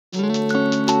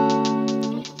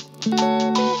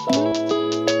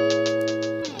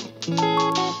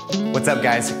What's up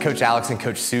guys? Coach Alex and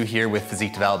Coach Sue here with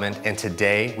Physique Development, and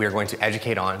today we are going to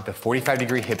educate on the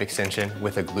 45-degree hip extension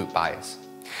with a glute bias.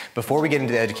 Before we get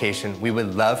into the education, we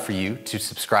would love for you to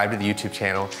subscribe to the YouTube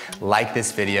channel, like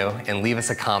this video, and leave us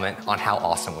a comment on how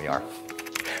awesome we are.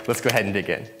 Let's go ahead and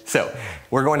dig in. So,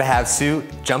 we're going to have Sue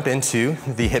jump into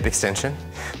the hip extension.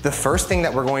 The first thing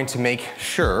that we're going to make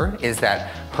sure is that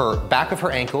her back of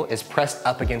her ankle is pressed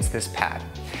up against this pad.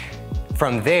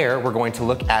 From there, we're going to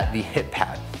look at the hip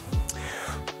pad.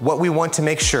 What we want to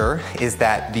make sure is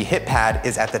that the hip pad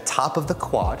is at the top of the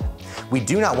quad. We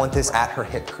do not want this at her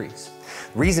hip crease.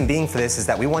 Reason being for this is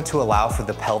that we want to allow for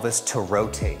the pelvis to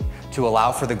rotate, to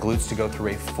allow for the glutes to go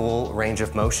through a full range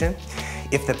of motion.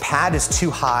 If the pad is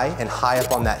too high and high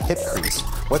up on that hip crease,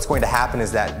 what's going to happen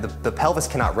is that the pelvis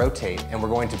cannot rotate, and we're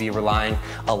going to be relying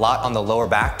a lot on the lower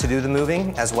back to do the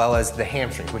moving, as well as the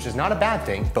hamstrings, which is not a bad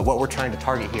thing, but what we're trying to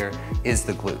target here is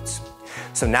the glutes.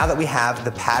 So now that we have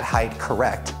the pad height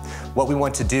correct, what we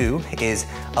want to do is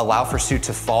allow for Sue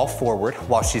to fall forward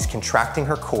while she's contracting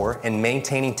her core and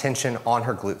maintaining tension on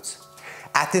her glutes.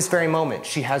 At this very moment,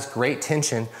 she has great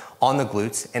tension on the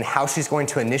glutes, and how she's going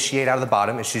to initiate out of the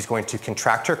bottom is she's going to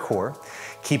contract her core,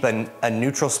 keep a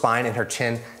neutral spine and her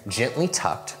chin gently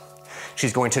tucked.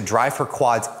 She's going to drive her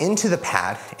quads into the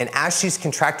pad, and as she's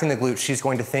contracting the glute, she's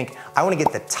going to think, I want to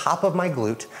get the top of my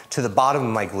glute to the bottom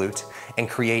of my glute and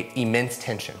create immense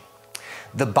tension.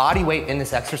 The body weight in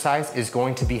this exercise is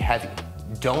going to be heavy.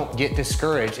 Don't get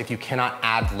discouraged if you cannot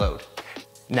add load.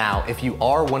 Now, if you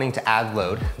are wanting to add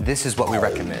load, this is what we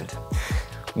recommend.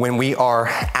 When we are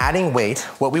adding weight,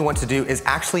 what we want to do is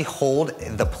actually hold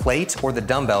the plate or the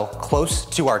dumbbell close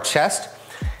to our chest.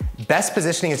 Best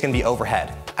positioning is going to be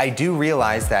overhead. I do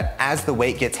realize that as the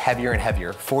weight gets heavier and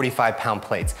heavier, 45-pound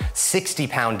plates,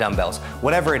 60-pound dumbbells,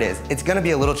 whatever it is, it's going to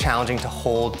be a little challenging to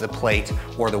hold the plate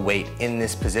or the weight in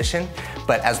this position.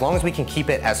 But as long as we can keep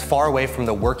it as far away from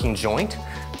the working joint,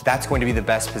 that's going to be the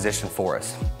best position for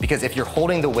us. Because if you're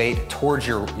holding the weight towards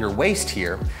your waist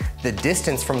here, the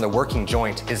distance from the working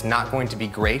joint is not going to be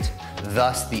great.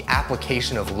 Thus, the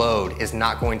application of load is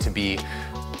not going to be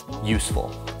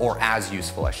useful, or as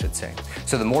useful, I should say.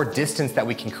 So the more distance that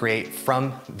we can create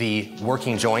from the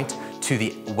working joint to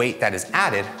the weight that is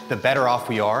added, the better off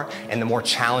we are and the more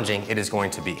challenging it is going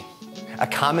to be. A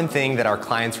common thing that our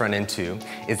clients run into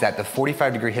is that the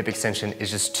 45-degree hip extension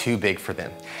is just too big for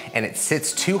them, and it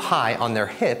sits too high on their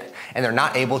hip and they're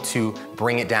not able to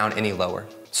bring it down any lower.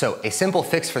 So a simple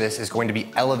fix for this is going to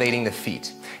be elevating the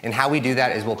feet. And how we do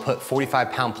that is we'll put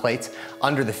 45-pound plates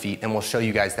under the feet, and we'll show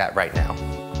you guys that right now.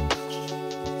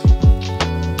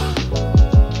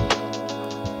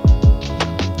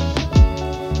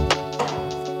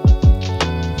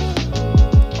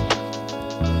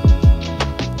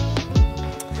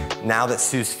 Now that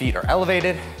Sue's feet are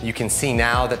elevated, you can see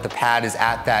now that the pad is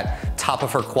at that top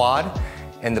of her quad,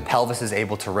 and the pelvis is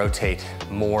able to rotate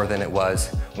more than it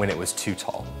was when it was too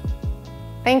tall.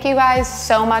 Thank you guys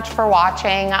so much for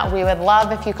watching. We would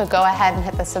love if you could go ahead and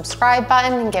hit the subscribe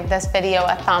button and give this video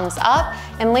a thumbs up,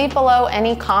 and leave below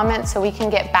any comments so we can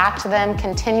get back to them,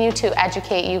 continue to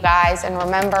educate you guys. And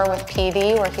remember, with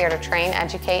PD, we're here to train,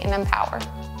 educate, and empower.